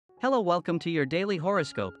Hello, welcome to your daily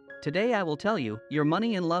horoscope. Today I will tell you your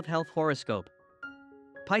money and love health horoscope.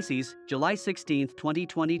 Pisces, July 16,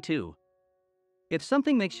 2022. If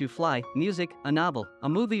something makes you fly, music, a novel, a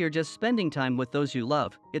movie, or just spending time with those you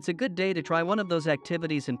love, it's a good day to try one of those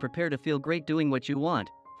activities and prepare to feel great doing what you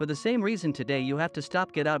want. For the same reason today you have to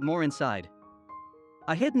get out more inside.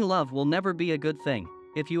 A hidden love will never be a good thing.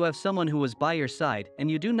 If you have someone who is by your side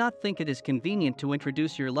and you do not think it is convenient to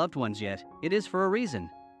introduce your loved ones yet, it is for a reason.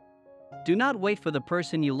 Do not wait for the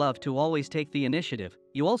person you love to always take the initiative,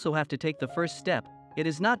 you also have to take the first step. It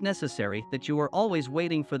is not necessary that you are always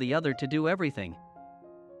waiting for the other to do everything.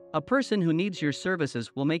 A person who needs your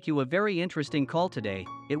services will make you a very interesting call today.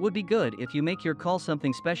 It would be good if you make your call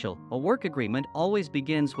something special. A work agreement always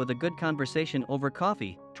begins with a good conversation over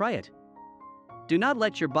coffee. Try it. Do not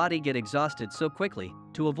let your body get exhausted so quickly.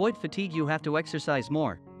 To avoid fatigue, you have to exercise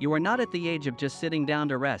more. You are not at the age of just sitting down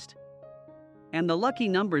to rest. And the lucky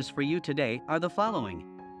numbers for you today are the following: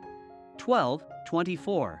 12,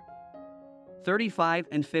 24, 35,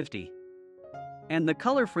 and 50. And the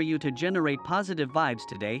color for you to generate positive vibes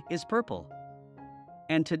today is purple.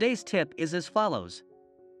 And today's tip is as follows.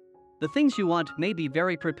 The things you want may be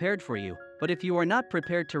very prepared for you, but if you are not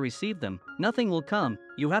prepared to receive them, nothing will come.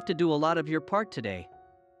 You have to do a lot of your part today.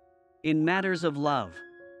 In matters of love,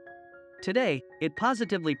 today, it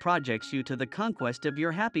positively projects you to the conquest of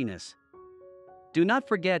your happiness. Do not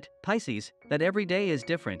forget, Pisces, that every day is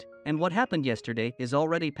different, and what happened yesterday is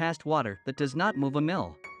already past water that does not move a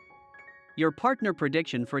mill. Your partner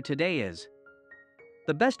prediction for today is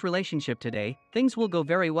the best relationship today. Things will go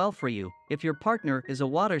very well for you if your partner is a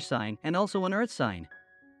water sign and also an earth sign.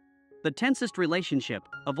 The tensest relationship,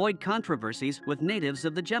 avoid controversies with natives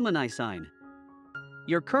of the Gemini sign.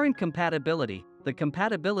 Your current compatibility, the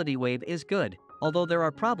compatibility wave is good, although there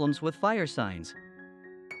are problems with fire signs.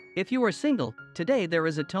 If you are single, today there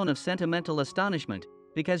is a tone of sentimental astonishment,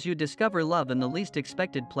 because you discover love in the least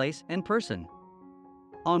expected place and person.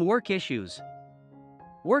 On work issues.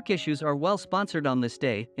 Work issues are well sponsored on this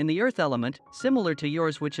day, in the earth element, similar to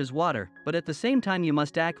yours which is water, but at the same time you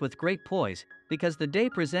must act with great poise, because the day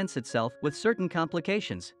presents itself with certain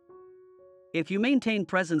complications. If you maintain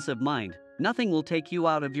presence of mind, nothing will take you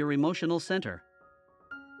out of your emotional center.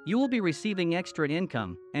 You will be receiving extra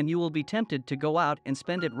income, and you will be tempted to go out and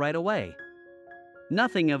spend it right away.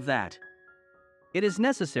 Nothing of that. It is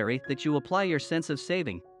necessary that you apply your sense of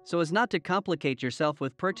saving, so as not to complicate yourself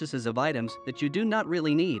with purchases of items that you do not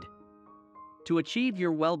really need. To achieve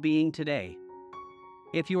your well-being today.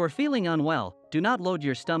 If you are feeling unwell, do not load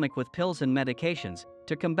your stomach with pills and medications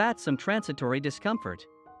to combat some transitory discomfort.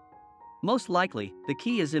 Most likely, the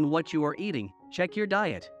key is in what you are eating. Check your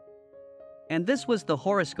diet. And this was the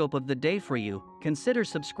horoscope of the day for you. Consider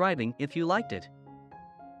subscribing if you liked it.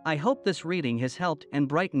 I hope this reading has helped and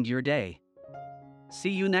brightened your day. See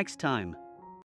you next time.